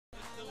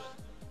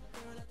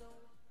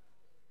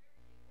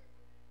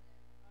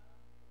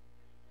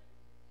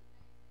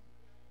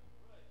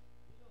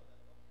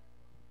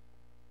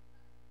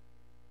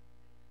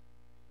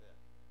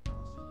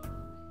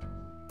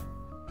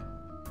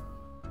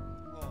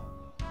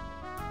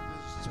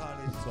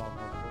the song,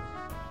 of course.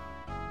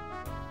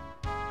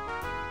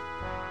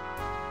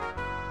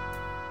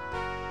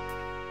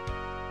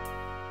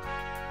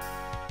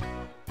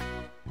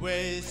 Where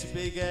it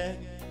began,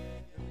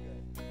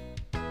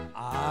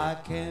 I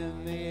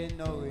can be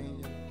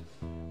knowing you,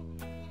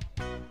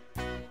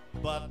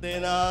 but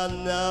then I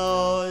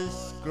know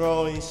it's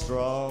growing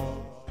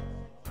strong.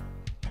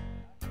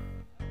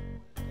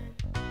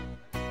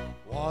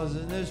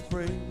 Wasn't it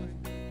spring?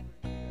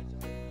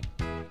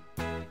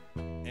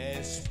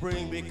 And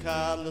spring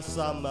become the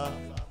summer.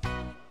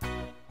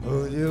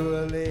 Would you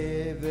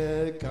believe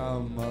it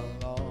come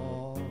along?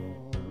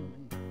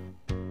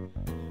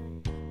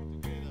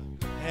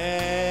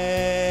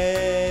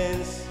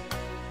 Hands,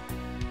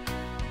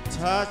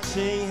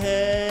 touching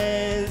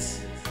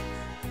hands,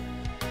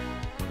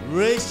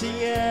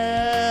 reaching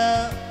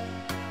out,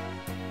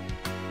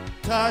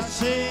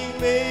 touching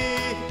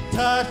me,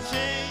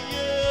 touching you.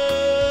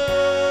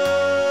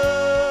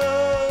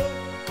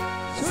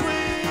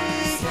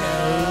 Sweet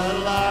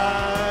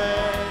Caroline,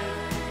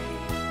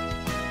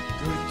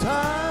 good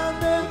time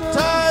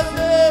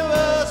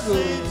never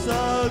seems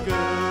so good.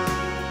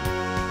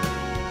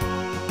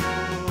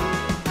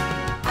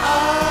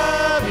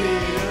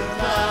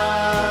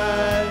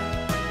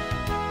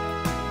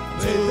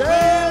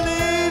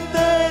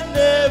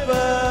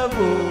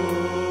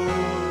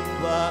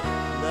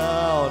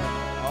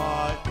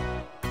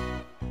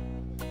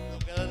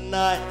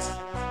 Night,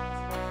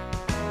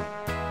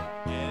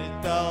 and it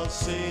don't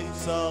seem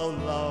so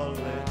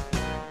lonely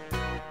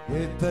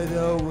with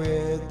the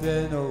with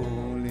and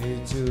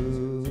only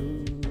two.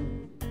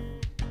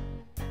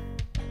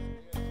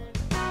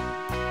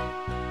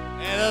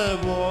 And I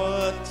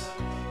want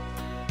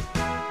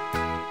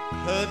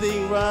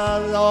hurting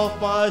round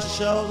off my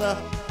shoulder.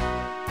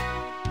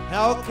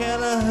 How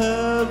can I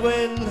hurt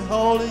when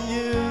holding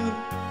you?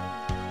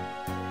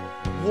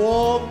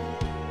 Warm,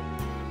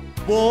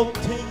 warm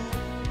tea.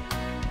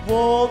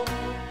 Warm,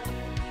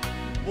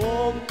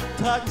 warm,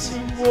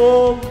 touching,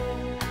 warm,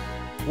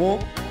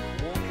 warm,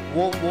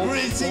 warm, warm,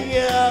 reaching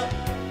out,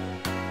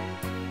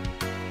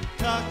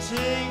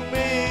 touching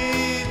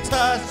me,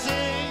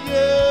 touching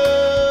you.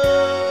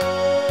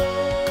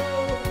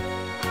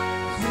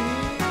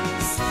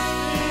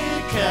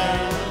 Sweet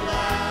Caroline,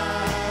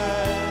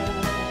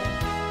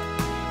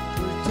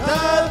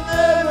 time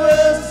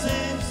never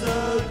seems so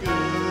good.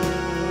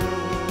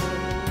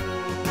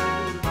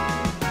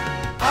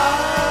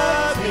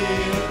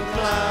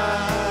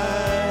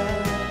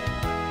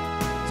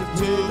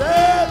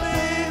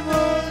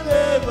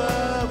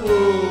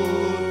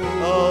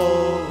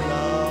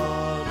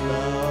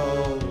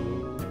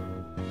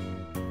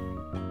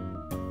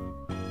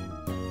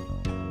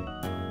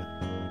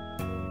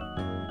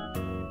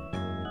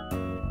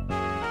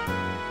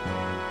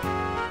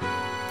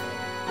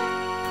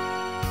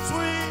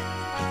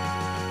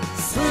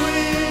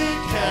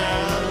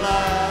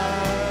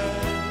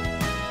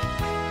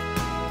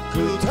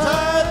 Good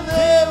time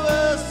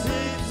never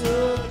seems so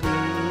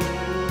good.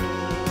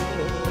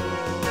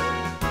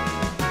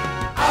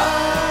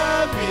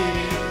 I'm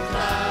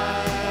inclined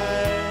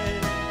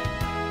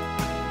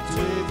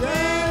to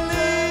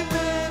believe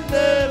it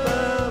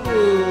never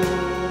would.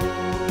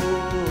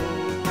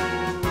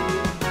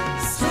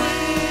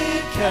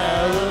 Sweet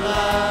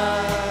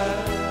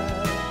Caroline,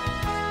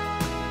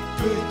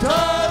 good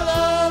time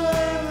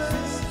never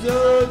seems so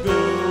good.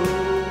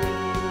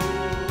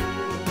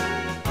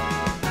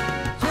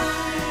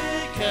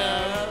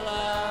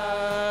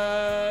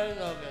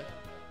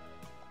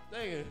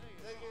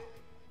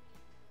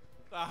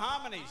 The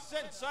harmony,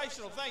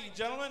 sensational. Thank you,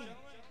 gentlemen.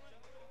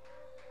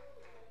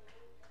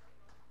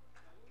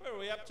 Where are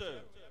we up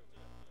to?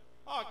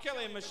 Oh,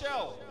 Kelly and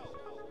Michelle.